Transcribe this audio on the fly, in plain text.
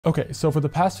Okay, so for the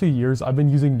past few years, I've been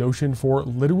using Notion for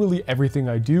literally everything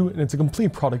I do, and it's a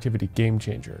complete productivity game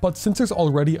changer. But since there's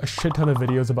already a shit ton of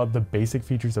videos about the basic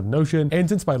features of Notion, and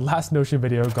since my last Notion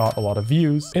video got a lot of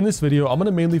views, in this video, I'm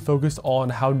gonna mainly focus on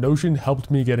how Notion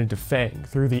helped me get into FANG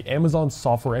through the Amazon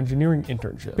software engineering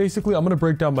internship. Basically, I'm gonna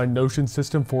break down my Notion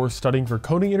system for studying for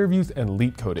coding interviews and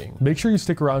lead coding. Make sure you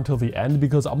stick around till the end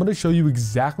because I'm gonna show you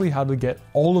exactly how to get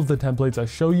all of the templates I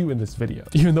show you in this video.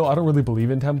 Even though I don't really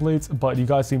believe in templates, but you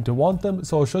guys seem to want them,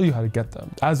 so I'll show you how to get them.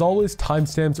 As always,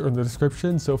 timestamps are in the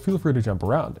description, so feel free to jump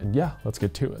around, and yeah, let's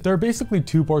get to it. There are basically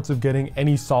two parts of getting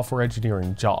any software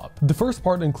engineering job. The first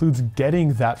part includes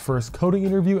getting that first coding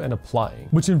interview and applying,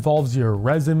 which involves your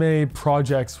resume,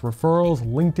 projects, referrals,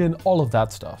 LinkedIn, all of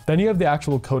that stuff. Then you have the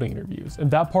actual coding interviews,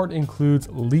 and that part includes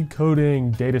lead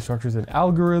coding, data structures and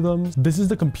algorithms. This is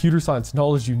the computer science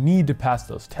knowledge you need to pass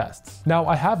those tests. Now,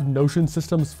 I have Notion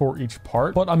systems for each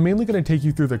part, but I'm mainly going to take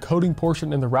you through the coding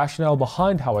portion and the rationale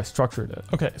behind how I structured it.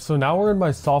 Okay, so now we're in my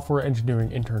software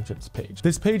engineering internships page.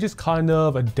 This page is kind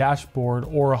of a dashboard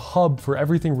or a hub for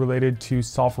everything related to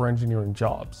software engineering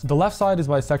jobs. The left side is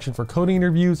my section for coding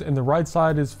interviews, and the right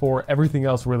side is for everything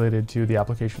else related to the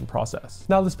application process.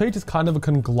 Now, this page is kind of a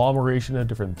conglomeration of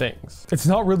different things. It's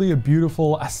not really a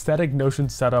beautiful aesthetic Notion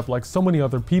setup like so many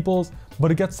other people's, but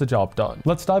it gets the job done.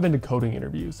 Let's dive into coding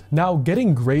interviews. Now,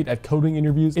 getting great at coding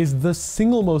interviews is the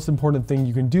single most important thing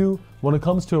you can do when it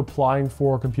comes to applying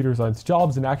for computer science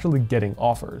jobs and actually getting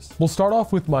offers. We'll start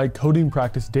off with my coding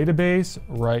practice database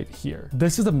right here.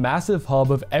 This is a massive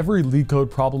hub of every lead code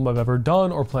problem I've ever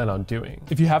done or plan on doing.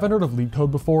 If you haven't heard of lead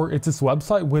code before, it's this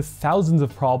website with thousands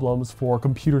of problems for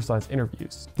computer science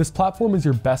interviews. This platform is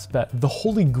your best bet, the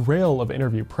holy grail of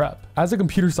interview prep. As a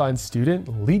computer science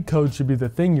student, lead code should be the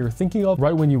thing you're thinking of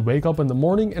right when you wake up in the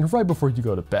morning and right before you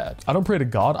go to bed. I don't pray to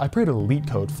God, I pray to lead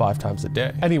code 5 times a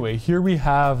day. Anyway, here we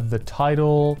have the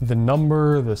title, the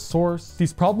number, the source.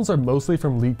 These problems are mostly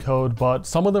from LeetCode, but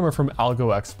some of them are from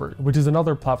AlgoExpert, which is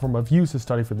another platform I've used to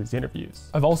study for these interviews.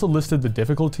 I've also listed the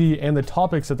difficulty and the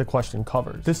topics that the question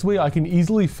covers. This way I can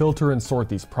easily filter and sort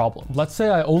these problems. Let's say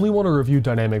I only want to review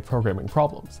dynamic programming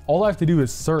problems. All I have to do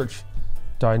is search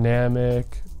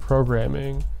dynamic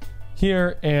programming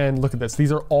here, and look at this.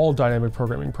 These are all dynamic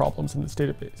programming problems in this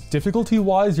database.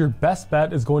 Difficulty-wise, your best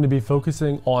bet is going to be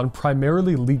focusing on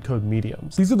primarily lead code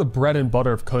mediums. These are the bread and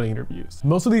butter of coding interviews.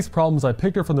 Most of these problems I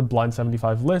picked are from the Blind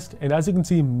 75 list, and as you can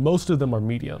see, most of them are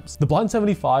mediums. The Blind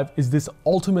 75 is this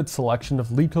ultimate selection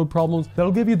of lead code problems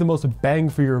that'll give you the most bang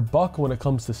for your buck when it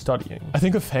comes to studying. I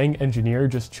think a FANG engineer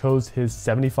just chose his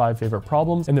 75 favorite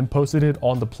problems and then posted it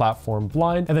on the platform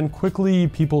Blind, and then quickly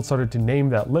people started to name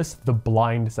that list the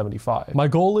Blind 75. My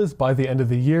goal is by the end of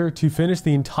the year to finish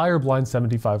the entire Blind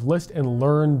 75 list and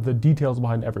learn the details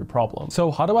behind every problem.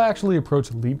 So how do I actually approach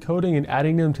lead coding and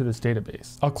adding them to this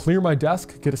database? I'll clear my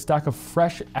desk, get a stack of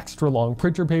fresh, extra long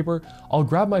printer paper. I'll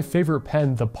grab my favorite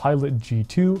pen, the Pilot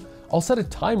G2. I'll set a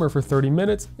timer for 30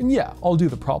 minutes, and yeah, I'll do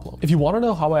the problem. If you want to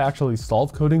know how I actually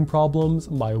solve coding problems,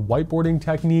 my whiteboarding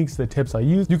techniques, the tips I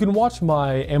use, you can watch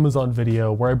my Amazon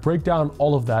video where I break down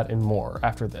all of that and more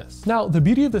after this. Now, the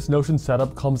beauty of this Notion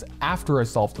setup comes after I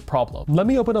solve the problem. Let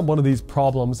me open up one of these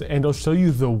problems and I'll show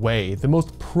you the way, the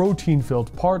most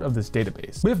protein-filled part of this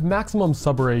database. We have maximum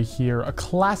subarray here, a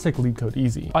classic LeetCode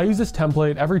easy. I use this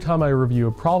template every time I review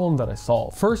a problem that I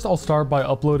solve. First, I'll start by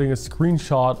uploading a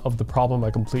screenshot of the problem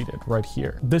I completed right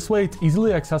here. This way it's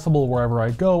easily accessible wherever I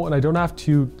go and I don't have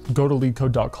to go to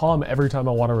leetcode.com every time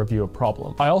I want to review a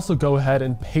problem. I also go ahead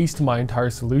and paste my entire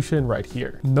solution right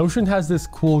here. Notion has this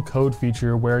cool code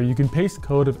feature where you can paste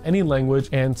code of any language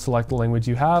and select the language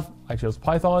you have. I chose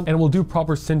Python, and it will do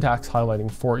proper syntax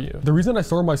highlighting for you. The reason I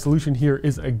store my solution here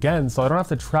is again, so I don't have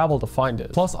to travel to find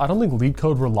it. Plus, I don't think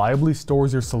LeetCode reliably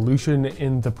stores your solution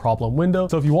in the problem window.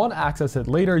 So if you want to access it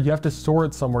later, you have to store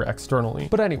it somewhere externally.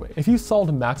 But anyway, if you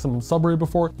solved maximum subarray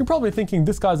before, you're probably thinking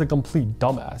this guy's a complete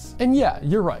dumbass. And yeah,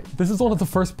 you're right. This is one of the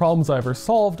first problems I ever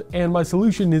solved, and my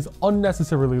solution is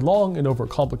unnecessarily long and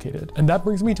overcomplicated. And that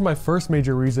brings me to my first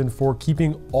major reason for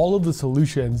keeping all of the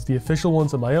solutions, the official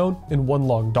ones of my own, in one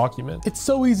long document. It's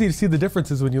so easy to see the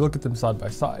differences when you look at them side by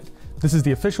side. This is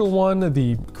the official one,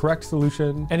 the correct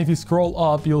solution. And if you scroll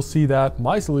up, you'll see that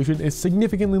my solution is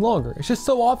significantly longer. It's just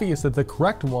so obvious that the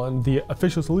correct one, the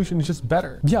official solution, is just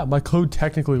better. Yeah, my code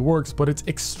technically works, but it's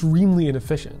extremely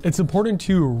inefficient. It's important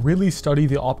to really study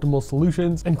the optimal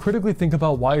solutions and critically think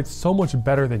about why it's so much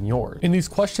better than yours. In these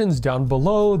questions down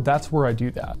below, that's where I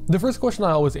do that. The first question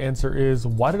I always answer is,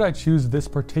 why did I choose this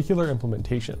particular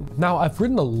implementation? Now, I've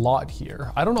written a lot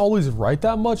here. I don't always write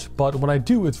that much, but when I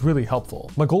do, it's really helpful.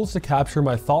 My goal is to capture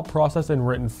my thought process in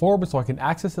written form so I can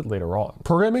access it later on.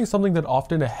 Programming is something that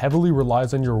often heavily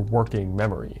relies on your working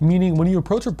memory, meaning when you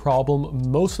approach a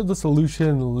problem, most of the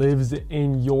solution lives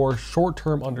in your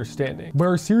short-term understanding,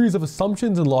 where a series of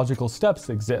assumptions and logical steps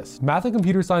exist. Math and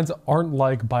computer science aren't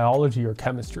like biology or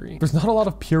chemistry. There's not a lot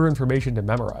of pure information to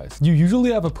memorize. You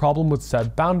usually have a problem with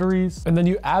set boundaries, and then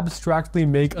you abstractly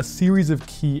make a series of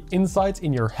key insights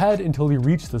in your head until you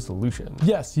reach the solution.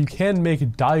 Yes, you can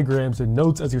make diagrams and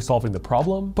notes as you're solving the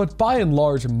problem, but by and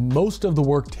large, most of the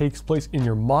work takes place in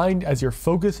your mind as you're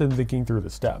focused and thinking through the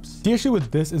steps. The issue with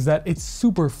this is that it's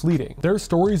super fleeting. There are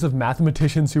stories of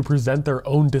mathematicians who present their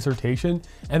own dissertation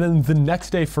and then the next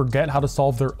day forget how to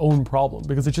solve their own problem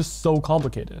because it's just so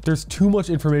complicated. There's too much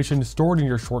information stored in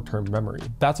your short-term memory.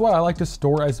 That's why I like to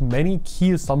store as many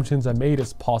key assumptions I made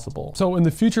as possible. So in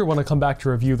the future, when I come back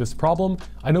to review this problem,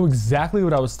 I know exactly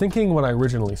what I was thinking when I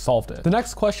originally solved it. The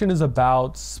next question is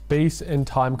about space and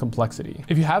time complexity.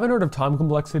 If you haven't heard of time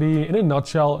complexity, in a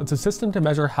nutshell, it's a system to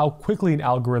measure how quickly an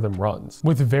algorithm runs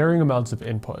with varying amounts of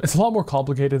input. It's a lot more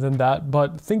complicated than that,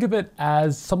 but think of it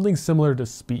as something similar to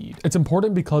speed. It's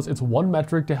important because it's one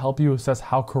metric to help you assess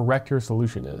how correct your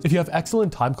solution is. If you have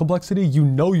excellent time complexity, you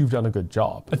know you've done a good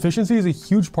job. Efficiency is a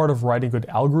huge part of writing good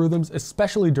algorithms,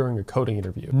 especially during a coding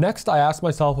interview. Next, I asked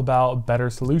myself about better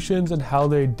solutions and how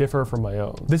they differ from my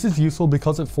own. This is useful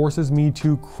because it forces me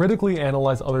to critically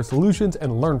analyze other solutions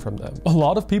and learn from them. A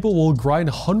lot of people will grind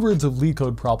hundreds of lead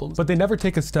code problems, but they never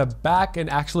take a step back and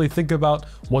actually think about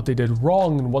what they did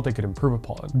wrong and what they could improve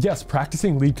upon. Yes,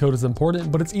 practicing lead code is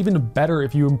important, but it's even better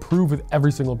if you improve with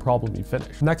every single problem you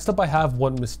finish. Next up, I have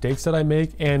what mistakes did I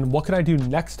make and what can I do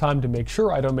next time to make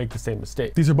sure I don't make the same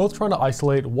mistake. These are both trying to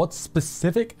isolate what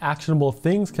specific actionable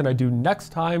things can I do next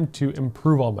time to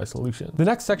improve on my solution. The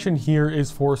next section here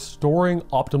is for storing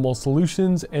optimal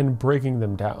solutions and breaking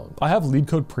them down. I have Lead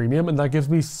Code Premium and that gives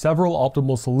me several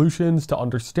optimal solutions to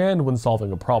understand when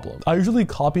solving a problem. I usually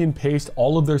copy and paste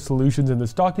all of their solutions in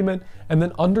this document, and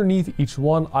then underneath each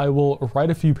one I will write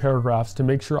a few paragraphs to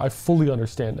make sure I fully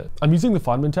understand it. I'm using the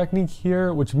Feynman technique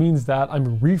here, which means that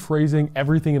I'm rephrasing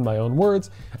everything in my own words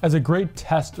as a great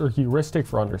test or heuristic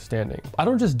for understanding. I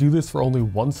don't just do this for only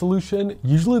one solution.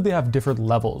 Usually they have different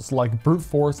levels like brute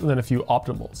force and then a few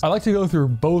optimals. I like to go through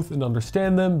both and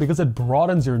understand them because it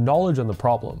broadens your knowledge on the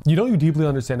problem. You know you deeply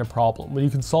understand a problem when you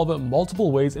can solve it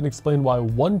multiple ways and explain why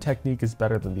one technique is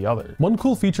better than the other. One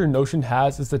cool feature Notion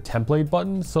has is the template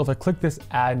button. So if I click this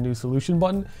add new solution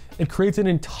button, it creates an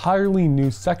entirely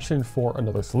new section for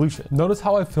another solution. Notice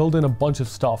how I filled in a bunch of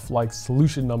stuff like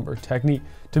solution number, technique,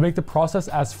 to make the process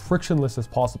as frictionless as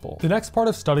possible. The next part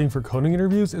of studying for coding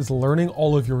interviews is learning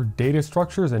all of your data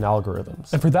structures and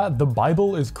algorithms. And for that, the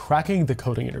Bible is Cracking the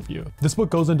Coding Interview. This book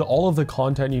goes into all of the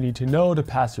content you need to know to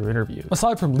pass your interview.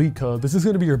 Aside from lead code, this is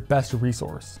going to be your best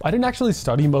resource. I didn't actually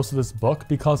study most of this book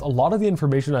because a lot of the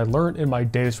information I learned in my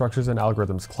data structures and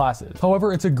algorithms classes.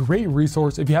 However, it's a great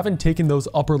resource if you haven't taken those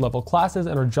upper level classes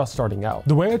and are just starting out.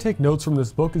 The way I take notes from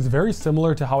this book is very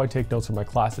similar to how I take notes from my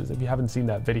classes if you haven't seen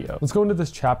that video. Let's go into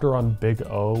this chapter on Big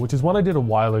O, which is one I did a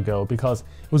while ago because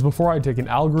it was before I had taken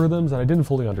algorithms and I didn't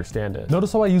fully understand it.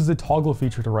 Notice how I use the toggle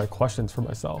feature to write questions for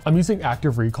myself. I'm using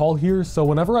active recall here, so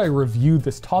whenever I review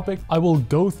this topic, I will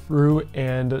go through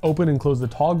and open and close the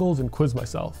toggles and quiz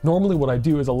myself. Normally what I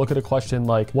do is I'll look at a question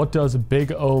like, what does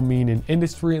Big O mean in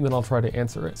industry? And then I'll try to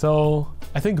answer it. So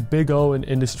I think Big O in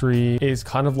industry is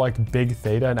kind of like Big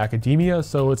Theta in academia,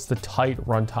 so it's the tight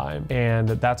runtime, and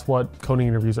that's what coding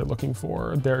interviews are looking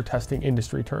for. They're testing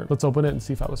industry terms. Let's open it and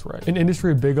see if I was right. In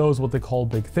industry, Big O is what they call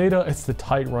Big Theta. It's the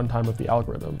tight runtime of the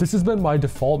algorithm. This has been my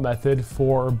default method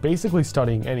for basically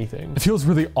studying anything. It feels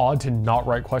really odd to not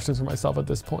write questions for myself at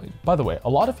this point. By the way, a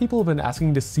lot of people have been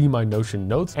asking to see my Notion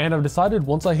notes, and I've decided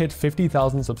once I hit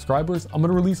 50,000 subscribers, I'm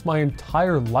gonna release my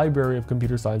entire library of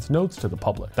computer science notes to the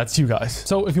public. That's you guys.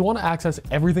 So if you want to access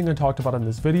everything I talked about in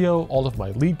this video, all of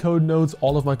my lead code notes,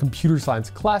 all of my computer science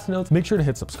class notes, make sure to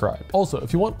hit subscribe. Also,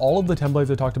 if you want all of the templates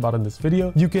I talked about in this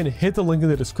video, you can hit the link in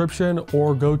the description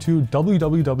or go to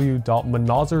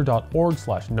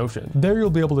www.manazar.org/notion. There you'll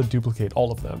be able to duplicate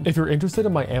all of them. If you're interested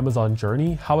in my Amazon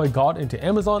journey, how I got into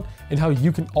Amazon, and how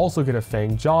you can also get a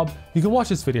FAANG job, you can watch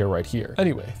this video right here.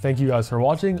 Anyway, thank you guys for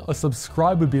watching. A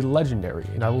subscribe would be legendary,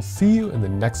 and I will see you in the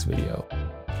next video.